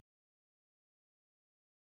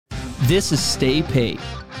This is Stay Paid,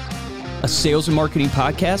 a sales and marketing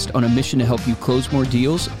podcast on a mission to help you close more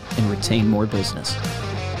deals and retain more business.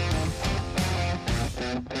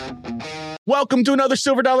 Welcome to another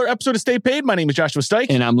Silver Dollar episode of Stay Paid. My name is Joshua Stike.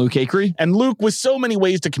 And I'm Luke Acree. And Luke, with so many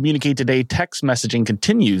ways to communicate today, text messaging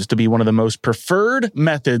continues to be one of the most preferred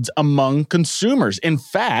methods among consumers. In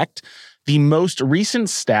fact, the most recent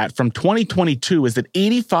stat from 2022 is that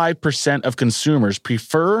 85% of consumers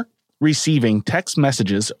prefer receiving text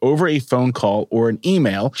messages over a phone call or an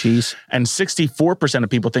email. Jeez. And 64% of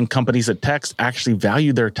people think companies that text actually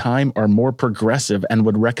value their time, are more progressive, and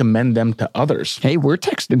would recommend them to others. Hey, we're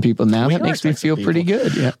texting people now. That makes me feel pretty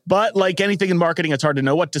good. Yeah. But like anything in marketing, it's hard to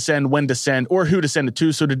know what to send, when to send, or who to send it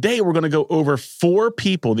to. So today we're going to go over 4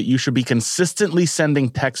 people that you should be consistently sending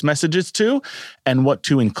text messages to and what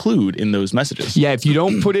to include in those messages. Yeah, if you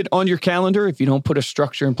don't put it on your calendar, if you don't put a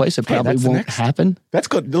structure in place, it probably won't happen. That's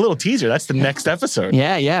good. The little teaser. That's the next episode.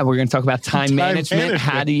 Yeah. We're going to talk about time management.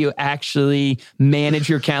 How do you actually manage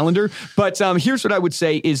your calendar? But here's what I would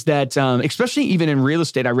say is that, especially even in real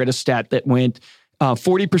estate, I read a stat that went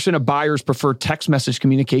 40% of buyers prefer text message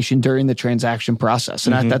communication during the transaction process.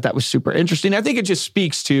 And I thought that was super interesting. I think it just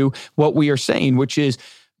speaks to what we are saying, which is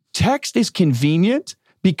text is convenient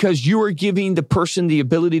because you are giving the person the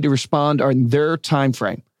ability to respond on their time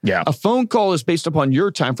frame. Yeah. A phone call is based upon your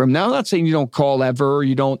time frame. Now, I'm not saying you don't call ever, or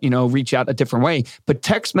you don't, reach out a different way, but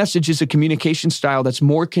text message is a communication style that's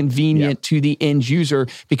more convenient to the end user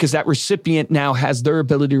because that recipient now has their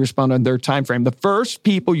ability to respond on their time frame. The first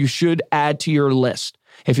people you should add to your list,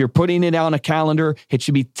 if you're putting it on a calendar, it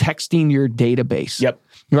should be texting your database. Yep.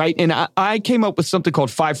 Right. And I came up with something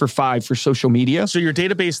called 5 for 5 for social media. So your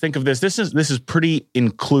database, think of this. This is pretty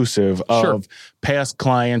inclusive of past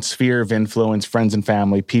clients, sphere of influence, friends and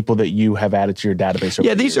family, people that you have added to your database.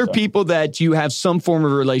 Yeah, these are people that you have some form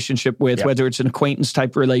of relationship with, whether it's an acquaintance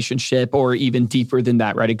type relationship or even deeper than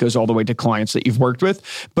that, right? It goes all the way to clients that you've worked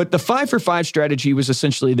with. But the 5 for 5 strategy was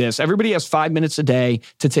essentially this. Everybody has 5 minutes a day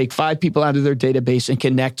to take 5 people out of their database and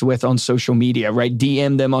connect with on social media, right?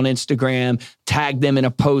 DM them on Instagram, tag them in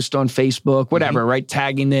a post on Facebook, whatever, right?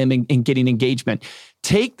 Tagging them and getting engagement.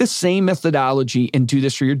 Take the same methodology and do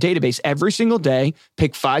this for your database. Every single day,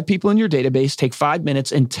 pick 5 people in your database, take 5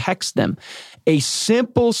 minutes and text them. A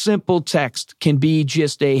simple text can be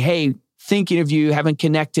just a, hey, thinking of you, haven't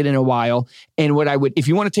connected in a while. And if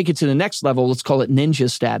you want to take it to the next level, let's call it ninja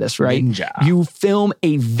status, right? Ninja. You film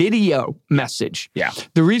a video message. Yeah.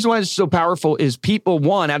 The reason why it's so powerful is people,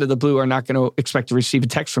 one, out of the blue are not going to expect to receive a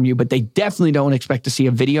text from you, but they definitely don't expect to see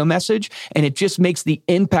a video message. And it just makes the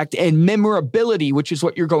impact and memorability, which is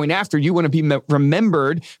what you're going after. You want to be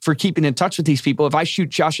remembered for keeping in touch with these people. If I shoot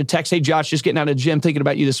Josh a text, hey, Josh, just getting out of the gym, thinking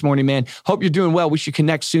about you this morning, man. Hope you're doing well. We should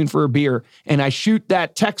connect soon for a beer. And I shoot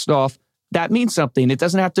that text off. That means something. It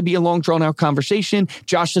doesn't have to be a long, drawn-out conversation.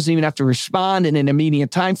 Josh doesn't even have to respond in an immediate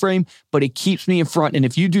time frame, but it keeps me in front. And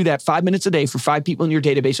if you do that 5 minutes a day for 5 people in your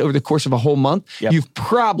database over the course of a whole month, you've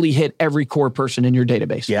probably hit every core person in your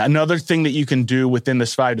database. Yeah. Another thing that you can do within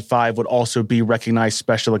this 5 to 5 would also be recognize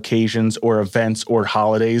special occasions or events or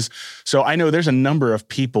holidays. So I know there's a number of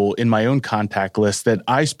people in my own contact list that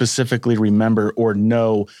I specifically remember or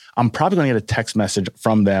know I'm probably going to get a text message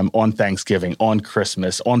from them on Thanksgiving, on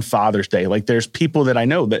Christmas, on Father's Day. Like there's people that I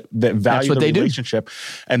know that value the relationship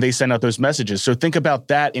and they send out those messages. So think about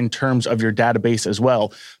that in terms of your database as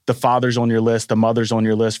well. The father's on your list, the mother's on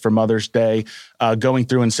your list for Mother's Day, going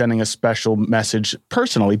through and sending a special message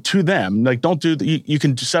personally to them. Like you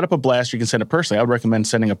can set up a blast, you can send it personally. I would recommend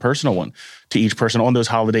sending a personal one to each person on those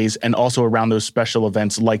holidays and also around those special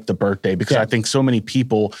events like the birthday, because I think so many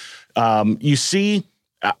people, you see,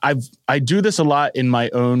 I do this a lot in my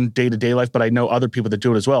own day-to-day life, but I know other people that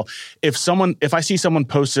do it as well. If I see someone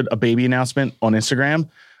posted a baby announcement on Instagram,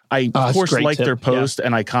 I of course like their post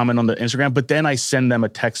and I comment on the Instagram, but then I send them a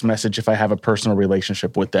text message if I have a personal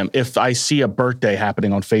relationship with them. If I see a birthday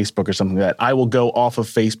happening on Facebook or something like that, I will go off of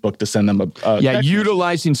Facebook to send them a text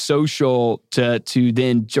utilizing social to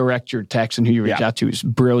then direct your text and who you reach out to is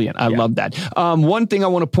brilliant. I love that. One thing I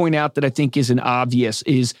want to point out that I think is an obvious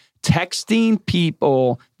is texting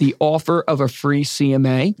people the offer of a free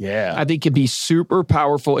CMA. Yeah. I think can be super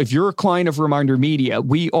powerful. If you're a client of Reminder Media,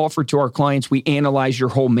 we offer to our clients, we analyze your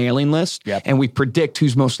whole mailing list and we predict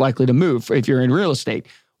who's most likely to move if you're in real estate.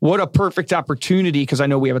 what a perfect opportunity, because I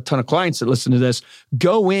know we have a ton of clients that listen to this.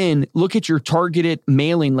 Go in, look at your targeted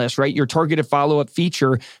mailing list, right? Your targeted follow-up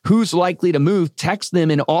feature. Who's likely to move? Text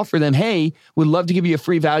them and offer them, hey, we'd love to give you a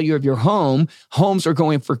free value of your home. Homes are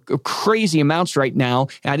going for crazy amounts right now.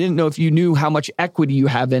 And I didn't know if you knew how much equity you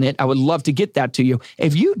have in it. I would love to get that to you.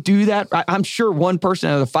 If you do that, I'm sure one person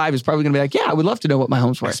out of the 5 is probably going to be like, yeah, I would love to know what my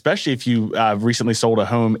home's worth. Especially if you recently sold a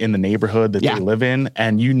home in the neighborhood that they live in,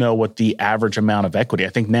 and you know what the average amount of equity. I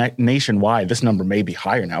think nationwide, this number may be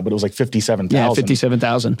higher now, but it was like 57,000. Yeah,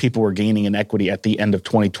 57,000. People were gaining in equity at the end of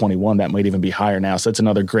 2021. That might even be higher now. So it's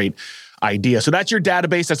another great idea. So that's your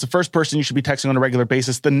database. That's the first person you should be texting on a regular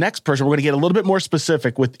basis. The next person, we're going to get a little bit more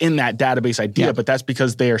specific within that database idea, but that's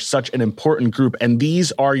because they are such an important group. And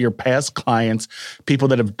these are your past clients, people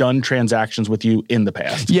that have done transactions with you in the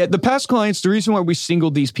past. Yeah, the past clients, the reason why we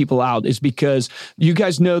singled these people out is because you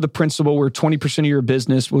guys know the principle where 20% of your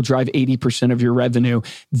business will drive 80% of your revenue.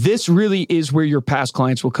 This really is where your past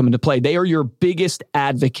clients will come into play. They are your biggest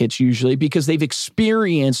advocates usually because they've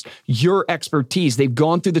experienced your expertise. They've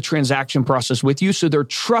gone through the transaction process with you, so their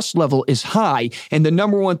trust level is high. And the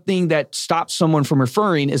number one thing that stops someone from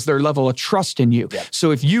referring is their level of trust in you. Yep.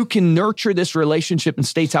 So if you can nurture this relationship and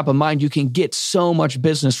stay top of mind, you can get so much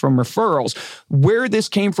business from referrals. Where this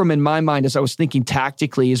came from in my mind as I was thinking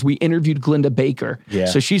tactically is we interviewed Glenda Baker. Yeah.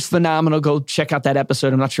 So she's phenomenal. Go check out that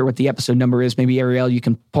episode. I'm not sure what the episode number is. Maybe Ariel, you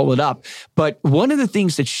can pull it up. But one of the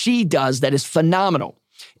things that she does that is phenomenal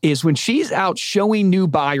is when she's out showing new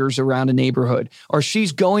buyers around a neighborhood, or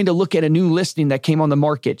she's going to look at a new listing that came on the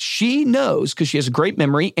market, she knows, because she has a great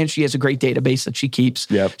memory and she has a great database that she keeps.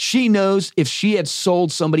 Yep. She knows if she had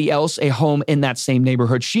sold somebody else a home in that same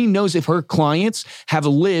neighborhood. She knows if her clients have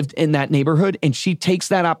lived in that neighborhood, and she takes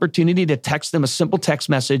that opportunity to text them a simple text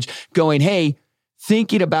message going, hey,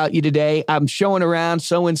 thinking about you today. I'm showing around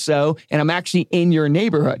so-and-so, and I'm actually in your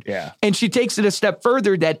neighborhood. Yeah. And she takes it a step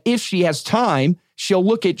further that if she has time, she'll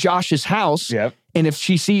look at Josh's house. Yep. And if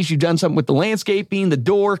she sees you've done something with the landscaping, the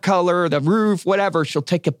door color, the roof, whatever, she'll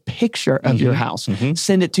take a picture of your house,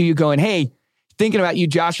 send it to you going, hey, thinking about you,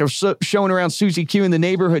 Josh. I'm showing around Susie Q in the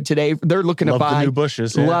neighborhood today. They're looking to buy. Love the new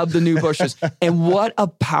bushes. Yeah. Love the new bushes. And what a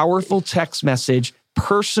powerful text message.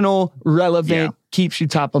 Personal, relevant, keeps you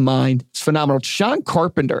top of mind. It's phenomenal. Sean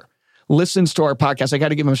Carpenter listens to our podcast. I got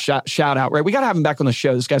to give him a shout out, right? We got to have him back on the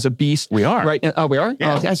show. This guy's a beast. We are. Right? Oh, we are?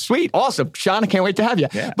 Yeah. Oh, that's sweet. Awesome. Sean, I can't wait to have you.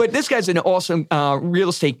 Yeah. But this guy's an awesome real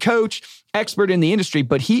estate coach, expert in the industry,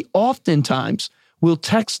 but he oftentimes will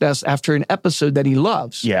text us after an episode that he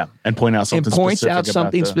loves. Yeah, and point out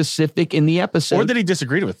something specific in the episode. Or that he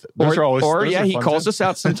disagreed with. Those are always he calls us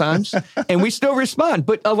out sometimes, and we still respond.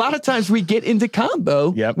 But a lot of times we get into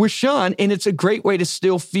combo with Sean, and it's a great way to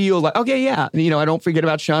still feel like, okay, yeah, I don't forget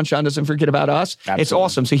about Sean. Sean doesn't forget about us. Absolutely. It's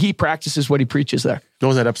awesome. So he practices what he preaches there. What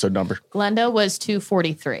was that episode number? Glenda was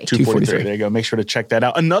 243. 243. There you go. Make sure to check that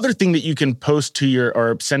out. Another thing that you can post to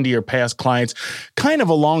or send to your past clients, kind of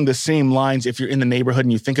along the same lines if you're in the neighborhood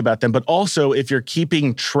and you think about them, but also if you're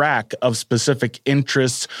keeping track of specific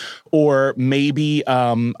interests or maybe,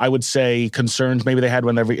 I would say, concerns maybe they had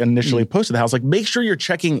when they initially posted the house. Like, make sure you're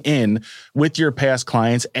checking in with your past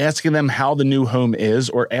clients, asking them how the new home is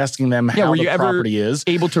or asking them how the property is.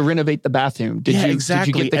 Able to renovate the bathroom?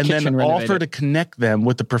 Exactly. Did you get the kitchen renovated? Offer to connect them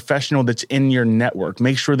with the professional that's in your network.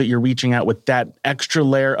 Make sure that you're reaching out with that extra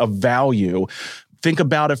layer of value. Think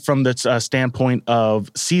about it from the standpoint of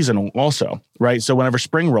seasonal also, right? So whenever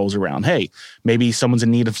spring rolls around, hey, maybe someone's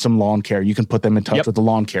in need of some lawn care. You can put them in touch with the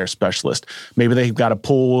lawn care specialist. Maybe they've got a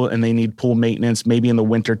pool and they need pool maintenance. Maybe in the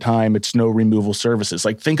wintertime, it's snow removal services.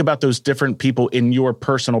 Like, think about those different people in your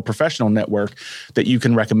personal professional network that you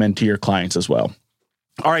can recommend to your clients as well.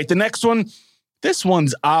 All right, the next one, this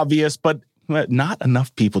one's obvious, but not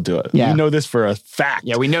enough people do it. Yeah. You know this for a fact.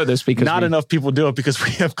 Yeah, we know this because not enough people do it because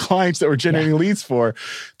we have clients that we're generating leads for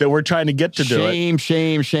that we're trying to get to do it.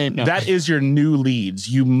 Shame. No. That is your new leads.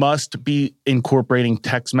 You must be incorporating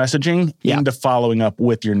text messaging into following up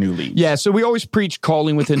with your new leads. Yeah, so we always preach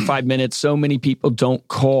calling within 5 minutes. So many people don't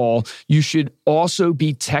call. You should also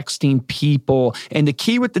be texting people. And the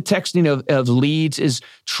key with the texting of leads is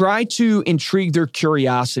try to intrigue their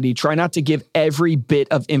curiosity. Try not to give every bit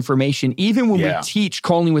of information. Even when we teach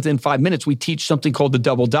calling within 5 minutes, we teach something called the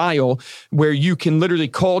double dial, where you can literally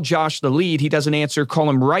call Josh the lead. He doesn't answer, call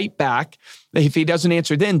him right back. If he doesn't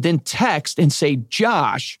answer, then text and say,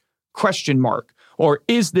 Josh, ? or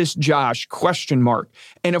is this Josh? ?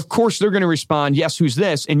 And of course, they're going to respond, yes, who's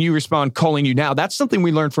this? And you respond, calling you now. That's something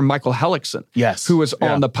we learned from Michael Hellickson, yes, who was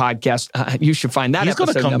on the podcast. You should find that episode.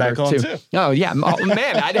 He's going to come back on too. Oh, yeah. Oh,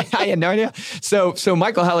 man, I had no idea. So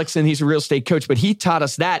Michael Hellickson, he's a real estate coach, but he taught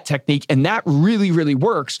us that technique. And that really, really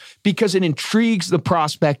works because it intrigues the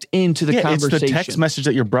prospect into the conversation. It's the text message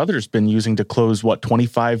that your brother's been using to close,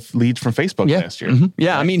 25 leads from Facebook last year. Mm-hmm.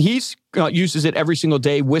 Yeah, right? I mean, he's uses it every single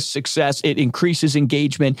day with success. It increases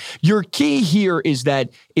engagement. Your key here is that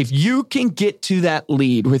if you can get to that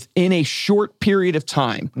lead within a short period of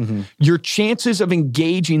time, your chances of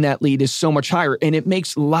engaging that lead is so much higher. And it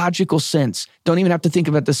makes logical sense. Don't even have to think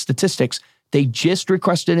about the statistics. They just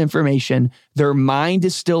requested information. Their mind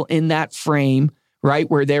is still in that frame, right?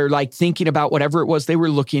 Where they're like thinking about whatever it was they were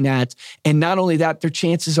looking at. And not only that, their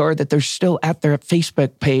chances are that they're still at their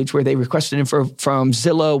Facebook page where they requested info from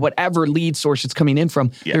Zillow, whatever lead source it's coming in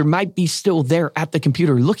from. Yeah. There might be still there at the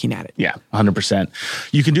computer looking at it. Yeah, 100%.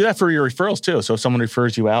 You can do that for your referrals too. So if someone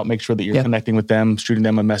refers you out, make sure that you're connecting with them, shooting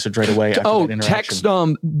them a message right away. After that text the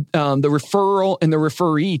referral and the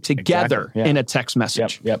referee together in a text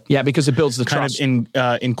message. Yep. Yeah, because it builds the trust. Kind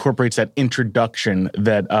of incorporates that introduction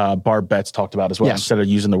that Barb Betts talked about as well. Instead of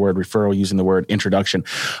using the word referral, using the word introduction.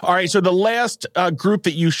 All right, so the last group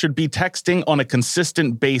that you should be texting on a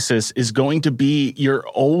consistent basis is going to be your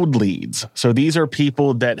old leads. So these are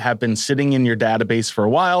people that have been sitting in your database for a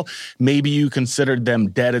while. Maybe you considered them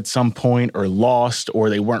dead at some point or lost, or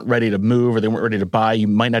they weren't ready to move, or they weren't ready to buy. You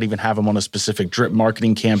might not even have them on a specific drip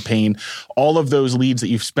marketing campaign. All of those leads that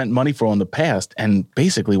you've spent money for in the past and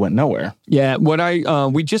basically went nowhere. Yeah,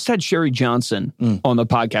 we just had Sherry Johnson on the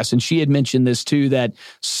podcast, and she had mentioned this too, that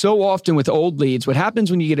so often with old leads, what happens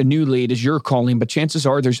when you get a new lead is you're calling, but chances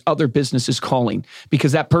are there's other businesses calling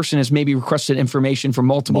because that person has maybe requested information from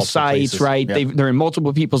multiple sites, places, right? Yep. They're in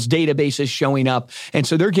multiple people's databases showing up. And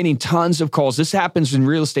so they're getting tons of calls. This happens in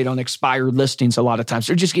real estate on expired listings a lot of times.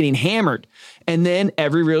 They're just getting hammered. And then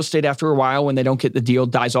every real estate after a while, when they don't get the deal,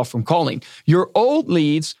 dies off from calling. Your old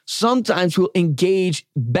leads sometimes will engage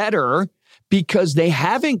better because they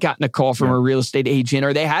haven't gotten a call from a real estate agent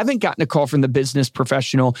or they haven't gotten a call from the business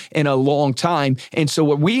professional in a long time. And so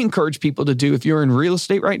what we encourage people to do, if you're in real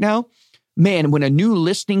estate right now, man, when a new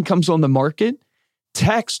listing comes on the market,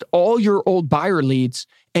 text all your old buyer leads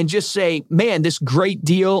and just say, man, this great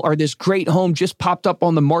deal or this great home just popped up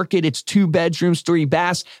on the market. It's 2 bedrooms, 3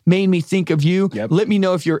 baths, made me think of you. Yep. Let me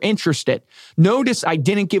know if you're interested. Notice I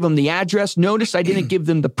didn't give them the address. Notice I didn't give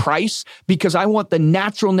them the price because I want the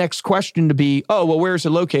natural next question to be, oh, well, where's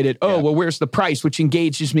it located? Oh, well, where's the price? Which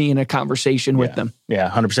engages me in a conversation with them. Yeah,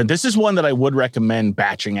 100%. This is one that I would recommend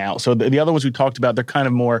batching out. So the other ones we talked about, they're kind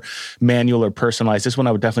of more manual or personalized. This one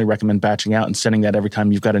I would definitely recommend batching out and sending that every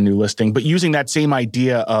time you've got a new listing. But using that same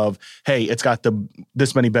idea of, hey, it's got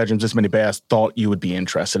this many bedrooms, this many baths, thought you would be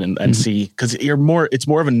interested in and see, because it's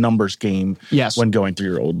more of a numbers game when going through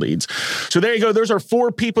your old leads. So there you go. Those are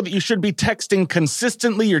 4 people that you should be texting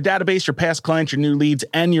consistently: your database, your past clients, your new leads,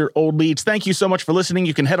 and your old leads. Thank you so much for listening.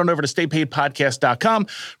 You can head on over to staypaidpodcast.com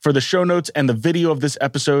for the show notes and the video of this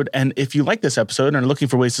episode. And if you like this episode and are looking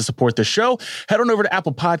for ways to support the show, head on over to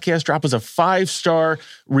Apple Podcasts, drop us a 5-star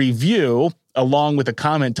review along with a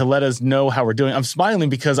comment to let us know how we're doing. I'm smiling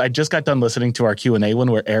because I just got done listening to our Q&A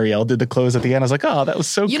one where Ariel did the close at the end. I was like, oh, that was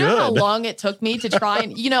so good. You know how long it took me to try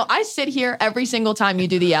and, I sit here every single time you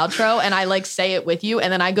do the outro and I say it with you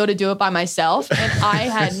and then I go to do it by myself and I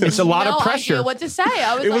had it's a lot of pressure. Idea what to say.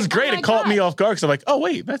 It was great. It caught me off guard because I'm like, oh,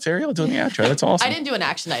 wait, that's Ariel doing the outro. That's awesome. I didn't do an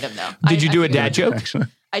action item though. Did you do a dad joke?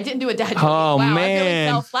 I didn't do a dad joke. Oh, wow, man. I really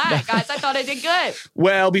fell flat, guys. I thought I did good.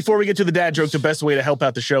 Well, before we get to the dad joke, the best way to help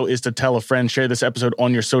out the show is to tell a friend, share this episode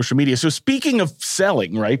on your social media. So speaking of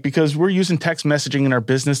selling, right, because we're using text messaging in our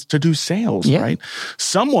business to do sales, right?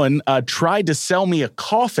 Someone tried to sell me a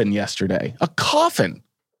coffin yesterday. A coffin.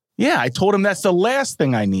 Yeah, I told him that's the last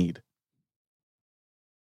thing I need.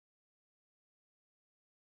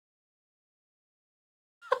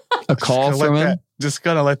 A call from him? Just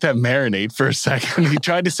gonna let that marinate for a second. He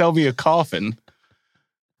tried to sell me a coffin,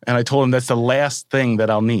 and I told him that's the last thing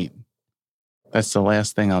that I'll need. That's the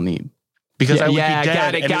last thing I'll need. Because I would be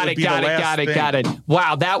dead. Got it.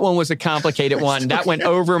 Wow, that one was a complicated one. That went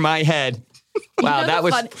over my head. Wow, that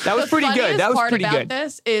was pretty good. That was pretty good.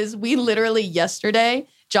 This is we literally yesterday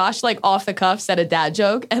Josh, like off the cuff, said a dad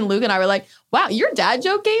joke, and Luke and I were like, wow, your dad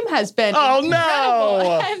joke game has been incredible.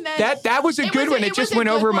 No. That was a good one. It just went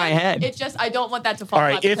over my head. It just, I don't want that to fall. All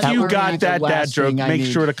right, if you got that dad joke, make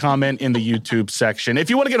sure to comment in the YouTube section. If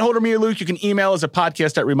you want to get a hold of me or Luke, you can email us at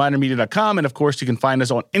podcast@remindermedia.com. And of course, you can find us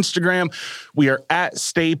on Instagram. We are at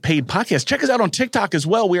Stay Paid Podcast. Check us out on TikTok as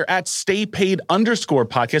well. We are at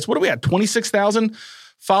StayPaid_podcast. What are we at? 26,000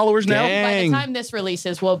 followers now? By the time this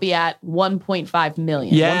releases, we'll be at 1.5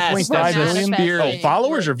 million. Yes, 1.5 million. Oh,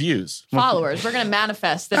 followers or views? Followers. We're going to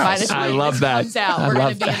manifest that by the time this comes out, we're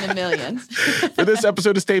going to be in the millions. For this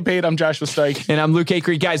episode of Stay Paid, I'm Joshua Stike. And I'm Luke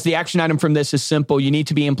Acree. Guys, the action item from this is simple. You need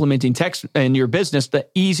to be implementing text in your business. The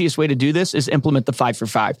easiest way to do this is implement the 5 for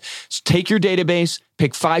 5. So take your database,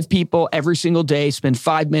 pick 5 people every single day, spend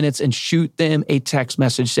 5 minutes and shoot them a text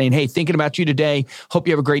message saying, hey, thinking about you today. Hope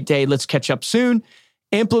you have a great day. Let's catch up soon.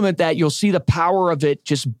 Implement that. You'll see the power of it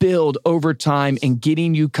just build over time and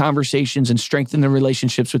getting you conversations and strengthen the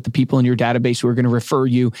relationships with the people in your database who are going to refer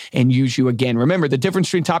you and use you again. Remember, the difference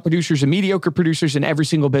between top producers and mediocre producers in every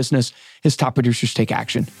single business is top producers take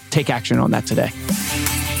action. Take action on that today.